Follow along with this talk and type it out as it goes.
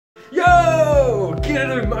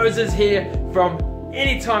Kereru Moses here from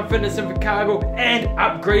Anytime Fitness in Chicago and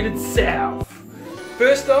Upgraded South.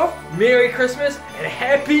 First off, Merry Christmas and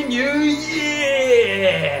Happy New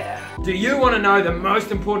Year! Do you want to know the most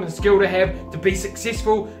important skill to have to be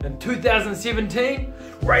successful in 2017?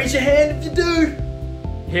 Raise your hand if you do!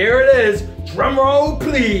 Here it is, drum roll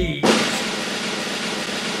please!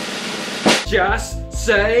 Just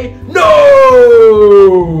say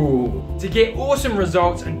no! To get awesome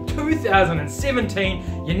results in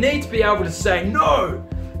 2017, you need to be able to say no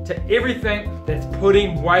to everything that's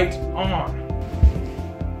putting weight on.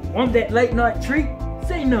 Want that late night treat?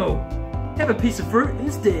 Say no. Have a piece of fruit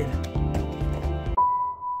instead.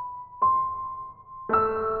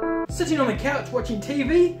 Sitting on the couch watching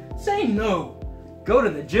TV? Say no. Go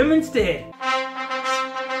to the gym instead.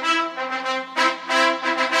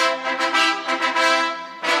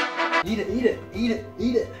 Eat it, eat it, eat it,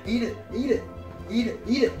 eat it, eat it, eat it, eat it,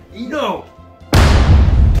 eat it, eat it. No!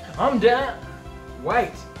 I'm done.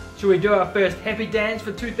 Wait, should we do our first happy dance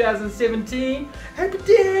for 2017? Happy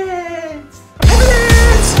dance!